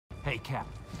Hey Cap,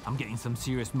 I'm getting some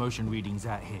serious motion readings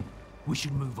out here. We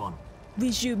should move on.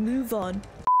 We should move on.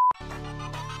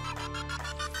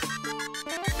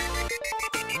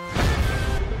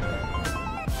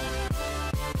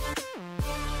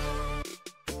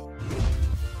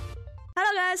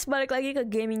 Halo guys, balik lagi ke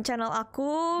gaming channel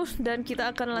aku dan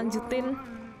kita akan lanjutin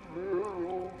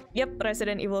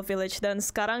Resident Evil Village, dan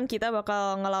sekarang kita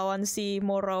bakal ngelawan si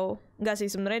Morrow. Enggak sih,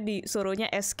 sebenarnya disuruhnya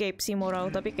escape si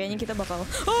Morrow, tapi kayaknya kita bakal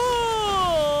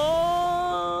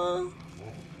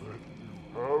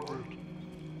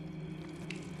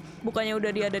bukannya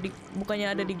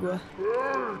ada di gua.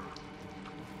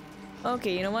 Oke,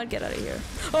 you know what? Get out of here.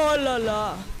 Oh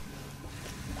lala.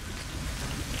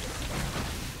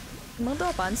 Emang tuh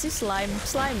apaan sih? Slime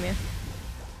ya?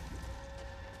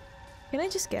 Can I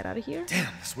just get out of here?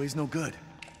 Damn, this way's no good.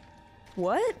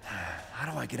 What? How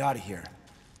do I get out of here?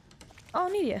 Oh,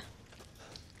 ini dia.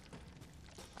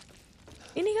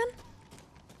 Ini kan?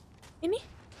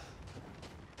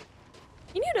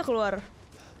 Ini udah keluar.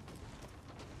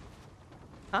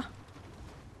 Hah?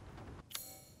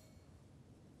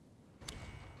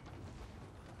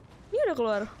 Ini udah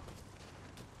keluar?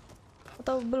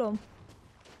 Atau belum?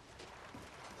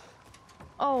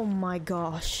 Oh my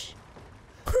gosh.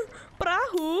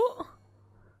 Perahu?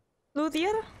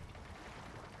 Luthier?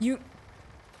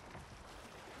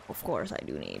 Of course I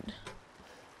do need.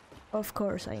 Of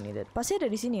course I need it. Pasti ada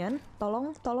di sini kan?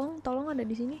 Tolong ada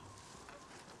di sini.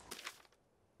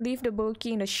 Leave the boat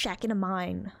key in the shack in the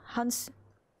mine. Hans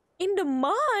in the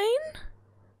mine?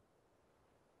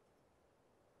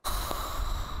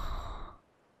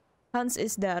 Hans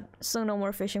is dead, so no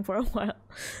more fishing for a while.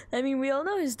 I mean, we all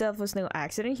know his death was no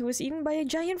accident. He was eaten by a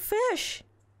giant fish.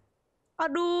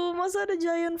 Aduh, masa ada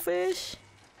giant fish?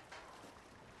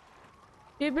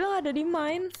 Dia bilang ada di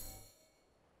mine.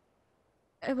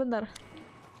 Bentar.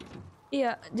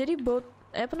 Iya, jadi boat,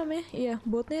 apa namanya? Iya,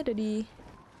 boatnya ada di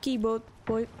key boat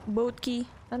key.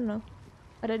 I don't know.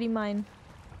 Ada di mine.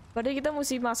 Padahal kita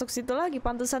mesti masuk situ lagi.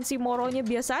 Pantesan si Moronya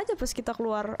biasa aja pas kita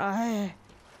keluar.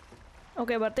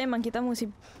 Oke, berarti emang kita mesti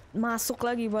masuk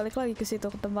lagi, balik lagi ke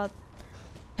situ, ke tempat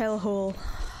hellhole.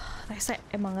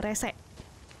 Emang rese.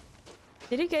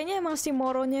 Jadi kayaknya emang si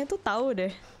Moronya itu tahu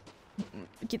deh.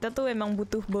 Kita tuh emang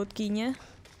butuh boat key-nya,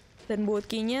 dan boat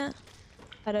key-nya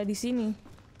ada di sini.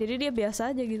 Jadi dia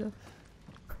biasa aja gitu.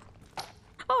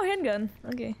 Oh, handgun.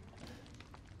 Oke.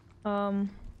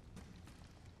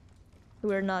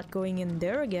 We're not going in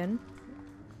there again.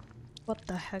 What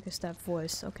the heck is that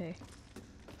voice? Okay.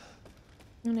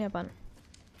 Ini apaan?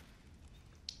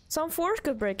 Some force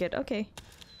could break it. Okay.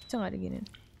 Itu nggak diginin.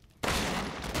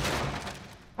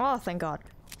 Oh, thank God.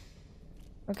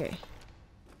 Okay.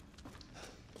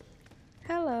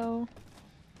 Hello.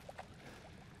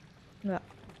 Nggak.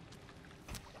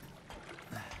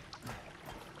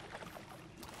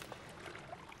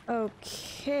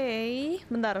 Okay.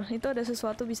 Bentar, itu ada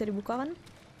sesuatu bisa dibuka kan?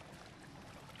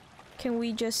 Can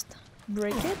we just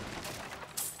break it?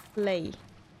 Lay.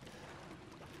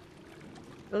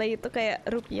 Lay itu kayak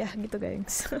rupiah gitu,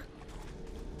 guys.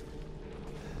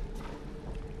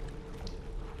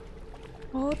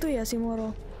 Oh, tuh ya si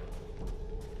Moro.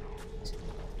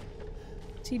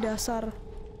 Si dasar.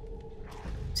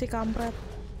 Si kampret.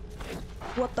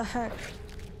 What the heck?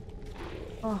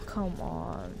 Oh, come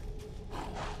on.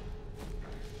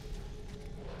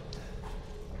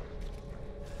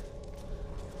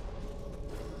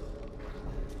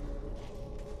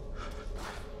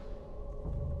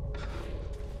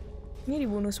 Ini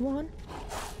dibunuh semua kan?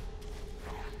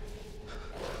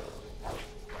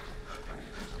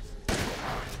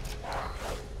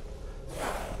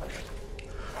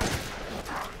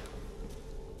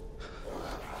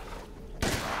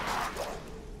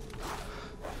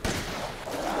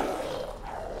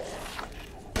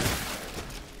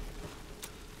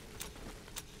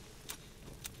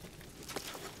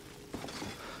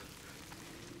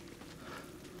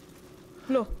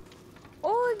 Loh.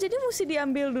 Oh, jadi mesti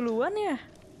diambil duluan ya?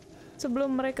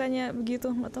 Sebelum merekanya begitu,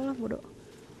 nggak tahu lah, bodoh.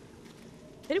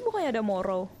 Jadi bukannya ada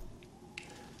Morrow?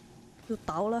 Lu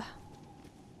tau lah.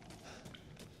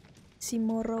 Si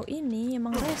Morrow ini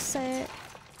emang rese.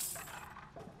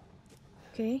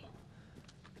 Oke.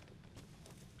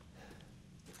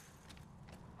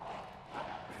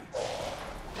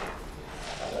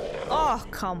 Oh,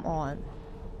 come on.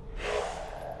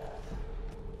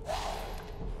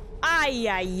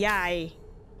 Ay.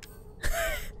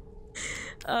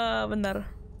 Bentar.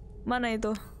 Mana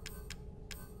itu?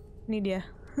 Ini dia.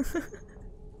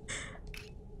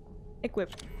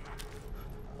 Equip.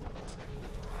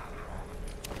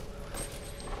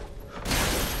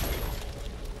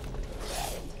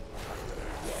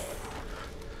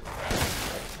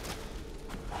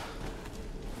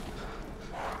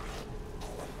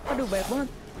 Aduh, banyak banget.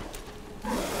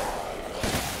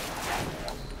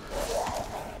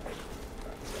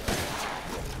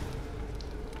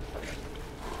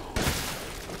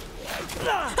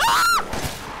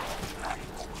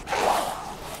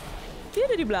 Dia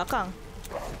ada di belakang.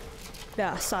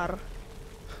 Dasar.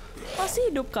 Masih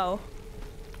hidup kau.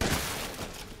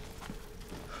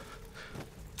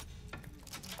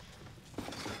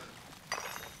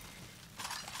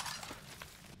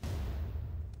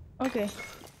 Oke.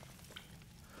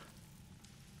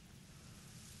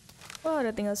 Wah,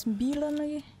 ada tinggal 9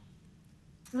 lagi.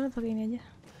 Nah, pakai ini aja.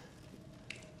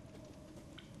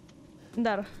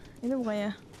 Bentar, ini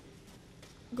bukannya.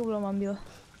 Gue belum ambil.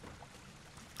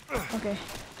 Oke.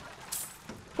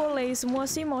 Boleh semua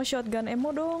sih, mau shotgun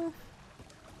ammo dong.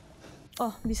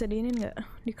 Oh, bisa diinin nggak?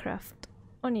 Di craft.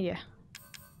 Oh, ini dia.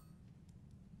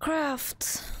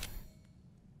 Craft.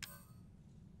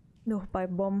 Duh,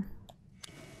 pipe bomb.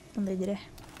 Ambil aja deh.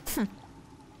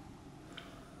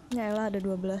 Ya elah, ada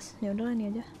 12. Ya udahlah,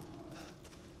 ini aja.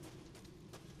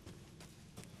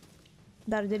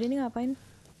 Bentar, jadi ini ngapain?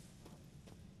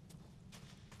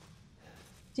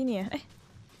 Sini ya?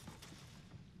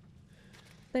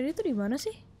 Tadi itu di mana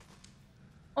sih?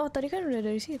 Oh, tadi kan udah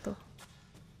dari situ.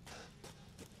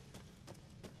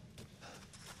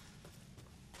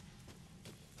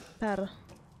 Bentar.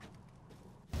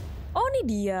 Oh, ini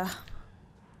dia.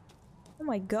 Oh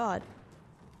my god.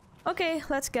 Okay,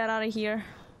 let's get out of here.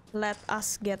 Let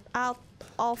us get out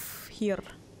of here.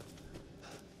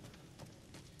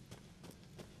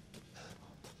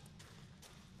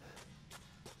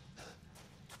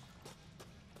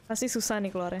 Pasti susah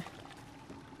nih keluarnya.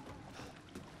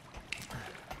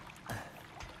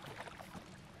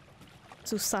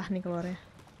 Susah nih keluarnya.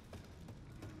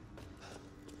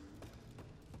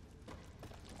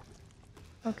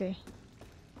 Oke.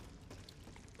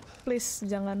 Please,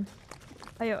 jangan.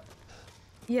 Ayo.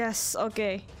 Yes,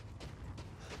 oke.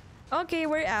 Oke,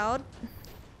 we're out.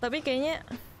 Tapi kayaknya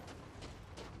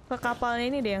ke kapalnya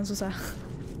ini deh yang susah.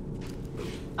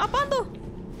 Apaan tuh?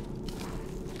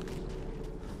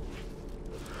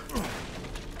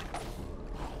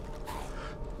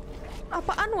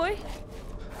 Apaan, woi?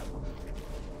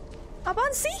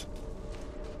 Apaan sih?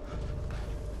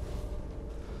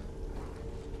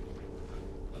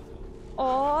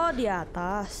 Oh, di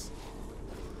atas.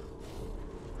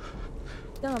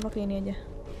 Kita nggak pakai ini aja.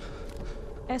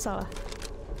 Salah.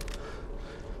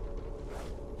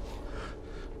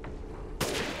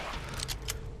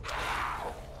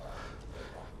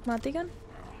 Mati kan?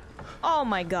 Oh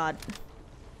my god.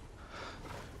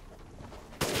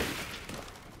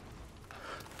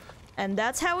 And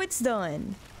that's how it's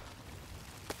done.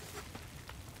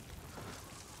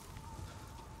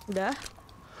 Udah.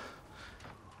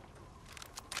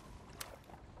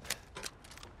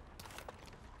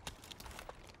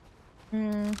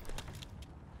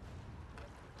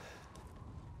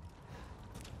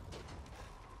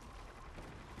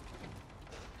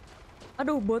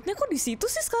 Aduh, botnya kok di situ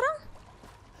sih sekarang?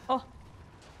 Oh.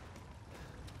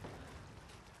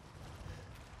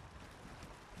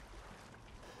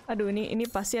 Aduh, ini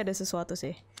pasti ada sesuatu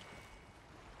sih.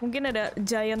 Mungkin ada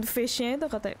giant fish-nya itu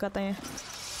katanya.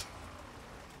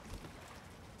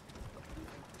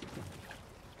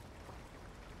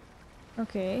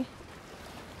 Oke.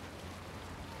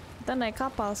 Kita naik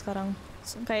kapal sekarang.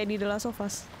 Kayak di The Last of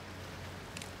Us.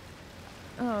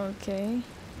 Oke.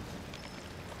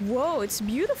 Wow, it's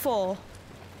beautiful.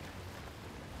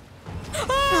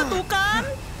 Ah, tuh kan?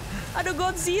 Ada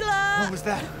Godzilla. What was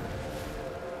that?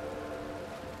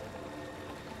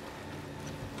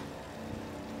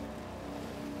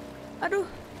 Aduh.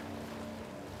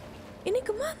 Ini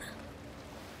kemana?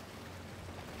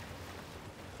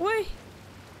 Woi.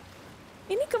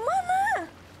 Ini kemana?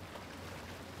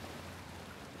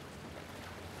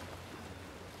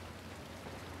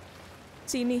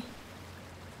 Sini.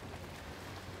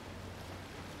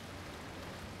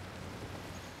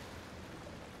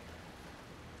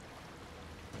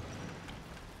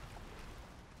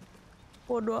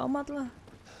 Bodoh amat lah.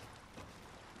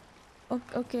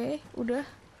 Oke, udah.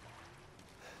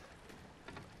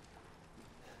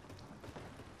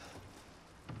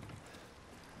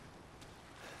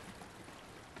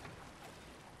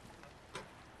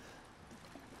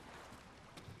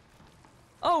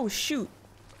 Oh shoot.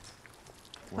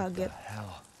 What the Kaget.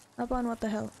 hell? Apaan what the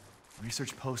hell?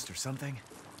 Research post or something?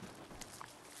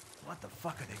 What the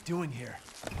fuck are they doing here?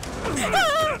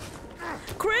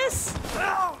 Chris!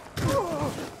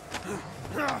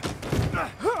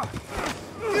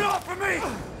 Get off of me!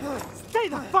 Stay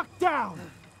the fuck down!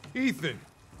 Ethan!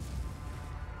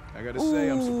 I gotta say,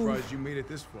 I'm surprised you made it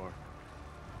this far.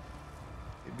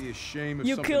 It'd be a shame if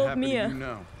You something killed happened Mia. to you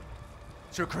now.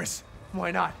 Sure, Chris.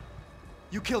 Why not?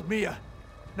 You killed Mia.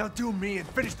 Now do me and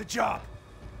finish the job.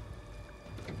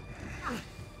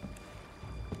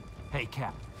 Hey,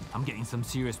 Cap. I'm getting some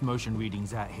serious motion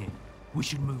readings out here. We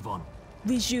should move on.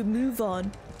 We should move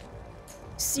on.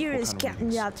 Serious What kind of captain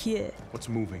readings? out here. What's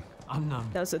moving? Unknown.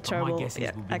 That was a but terrible, my guess is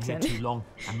yeah, we've been accent. here too long,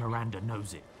 and Miranda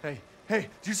knows it. Hey,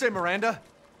 did you say Miranda?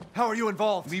 How are you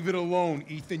involved? Leave it alone,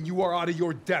 Ethan. You are out of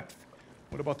your depth.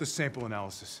 What about the sample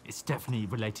analysis? It's definitely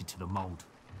related to the mold.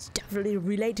 It's definitely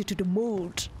related to the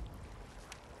mold.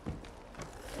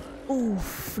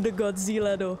 Oof, the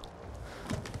Godzilla though.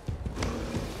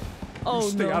 Oh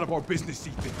You stay no. out of our business,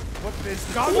 Ethan. What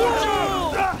business?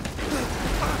 Whoa!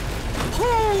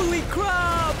 Holy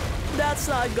crap! That's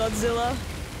not Godzilla.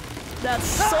 That's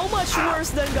so much worse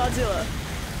than Godzilla.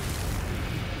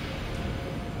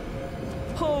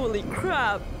 Holy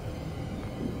crap!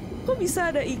 Kok bisa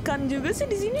ada ikan juga sih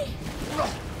di sini?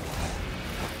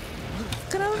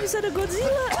 Kenapa bisa ada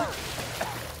Godzilla?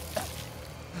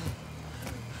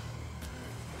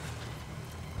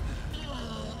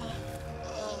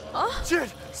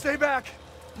 Shit! Stay back!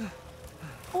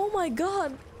 Oh my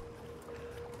god!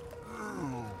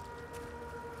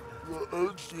 The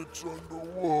exit's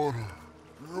underwater.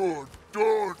 You're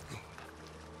done.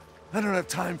 I don't have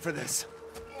time for this.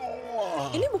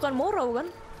 Ini bukan Moro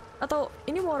kan? Atau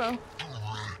ini Moro?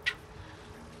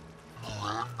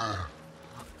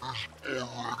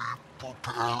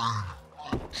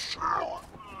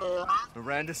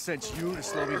 Miranda sent you to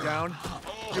slow me down?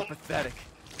 You're pathetic.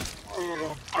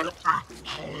 What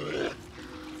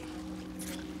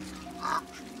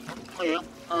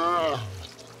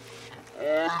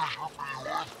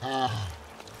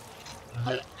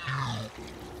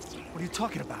are you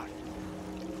talking about?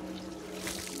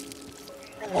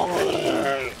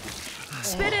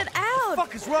 Spit it out!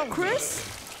 What the fuck is wrong with you? Chris?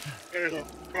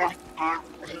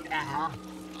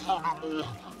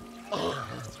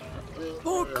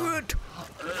 Oh, good.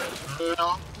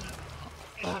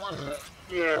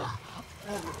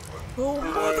 Oh,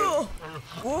 mother!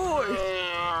 Boy!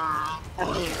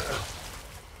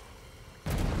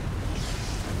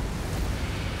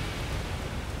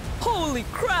 Holy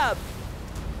crap!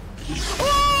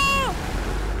 Ah!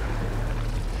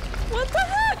 What the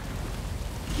heck?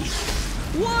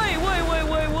 Why?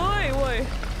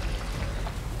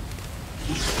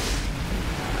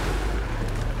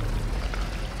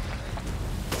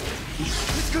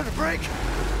 It's gonna break!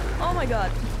 Oh my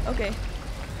god. Okay.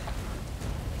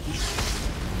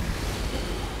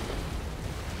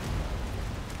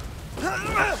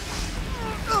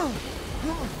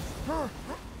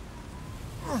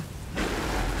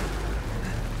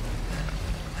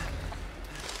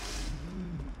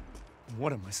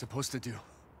 What am I supposed to do?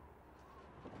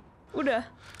 Udah.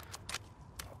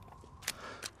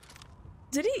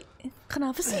 Jadi,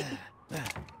 kenapa sih?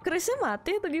 Chrisnya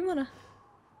mati atau gimana?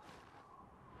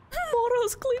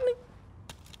 Moro's Clinic.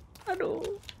 Aduh.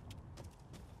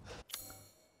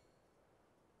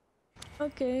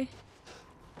 Okay.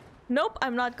 Nope,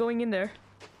 I'm not going in there.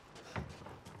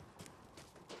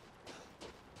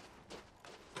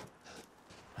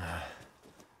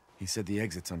 He said the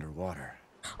exit's underwater.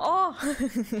 Oh.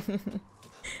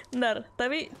 Bentar,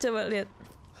 tapi coba lihat.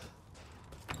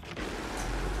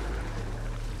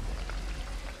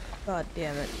 God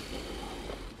damn it.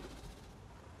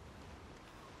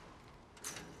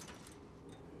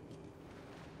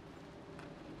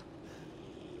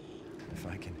 If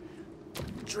I can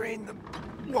drain the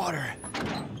water.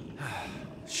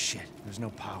 Shit, there's no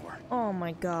power. Oh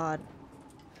my god.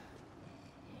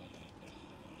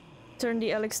 Turn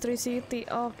the electricity.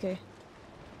 Oke.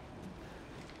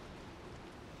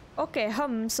 Oke,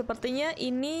 sepertinya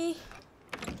ini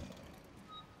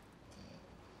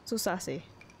susah sih.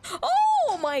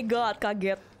 Oh my god,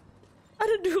 kaget.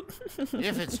 Ada duk.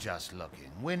 If it's just looking,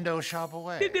 window shop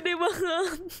away. Gede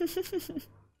banget.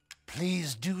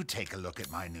 Please do take a look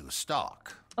at my new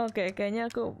stock. Oke, kayaknya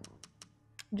aku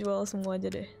jual semua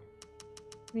aja deh.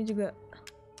 Ini juga.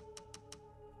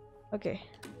 Oke.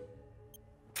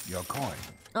 Your coin.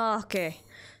 Oke.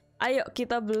 Ayo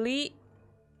kita beli.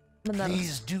 Bentar.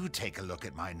 Please do take a look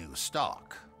at my new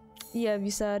stock. Iya,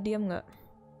 bisa diam nggak?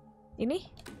 Ini?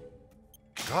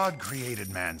 God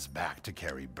created man's back to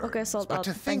carry burdens, Okay, sold but out.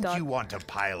 to Thank think God. you want to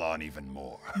pile on even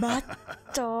more.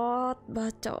 Bacot.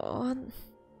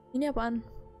 Ini apaan?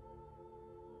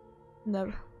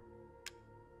 Bentar.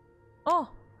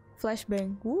 Oh,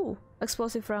 flashbang. Woo,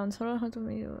 explosive rounds.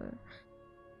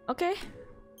 Oke.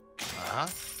 Huh?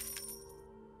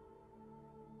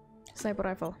 Sniper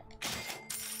rifle.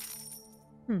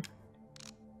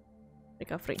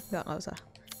 Recovery. Nggak usah.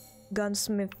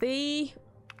 Gunsmithy.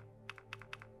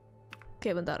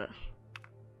 Oke, bentar.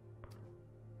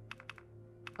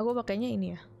 Aku pakainya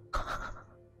ini ya.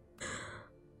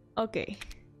 Oke.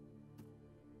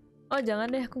 Oh,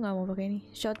 jangan deh, aku nggak mau pakai ini.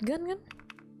 Shotgun kan?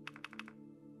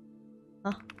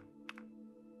 Hah?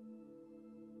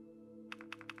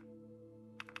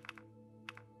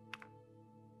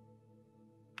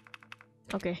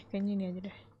 Oke, kayaknya ini aja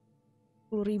deh.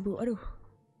 10.000, aduh.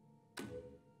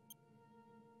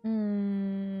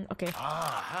 Oke.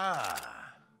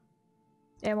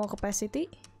 Mau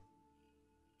capacity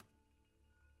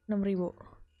 6.000.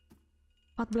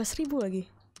 14.000 lagi.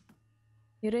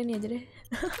 Yaudah ini aja deh.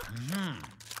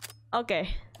 Oke.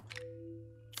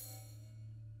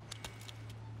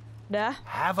 Dah.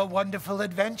 Have a wonderful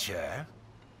adventure.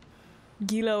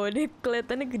 Gila, dia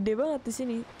kelihatannya gede banget di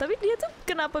sini. Tapi dia tuh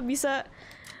kenapa bisa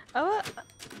apa?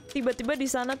 Tiba-tiba di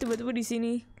sana, tiba-tiba di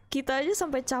sini. Kita aja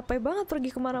sampai capek banget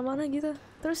pergi kemana-mana gitu.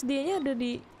 Terus dianya ada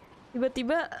di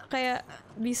tiba-tiba kayak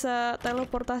bisa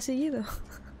teleportasi gitu.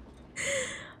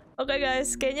 Oke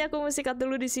guys, kayaknya aku mesti cut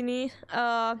dulu di sini.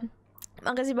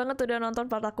 Makasih banget udah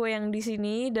nonton part aku yang di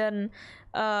sini dan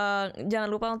jangan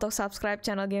lupa untuk subscribe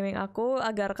channel gaming aku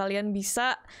agar kalian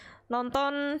bisa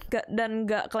nonton dan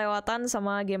gak kelewatan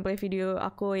sama gameplay video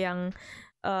aku yang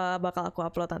bakal aku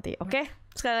upload nanti. Oke?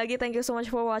 Sekali lagi thank you so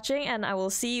much for watching and I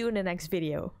will see you in the next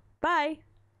video. Bye!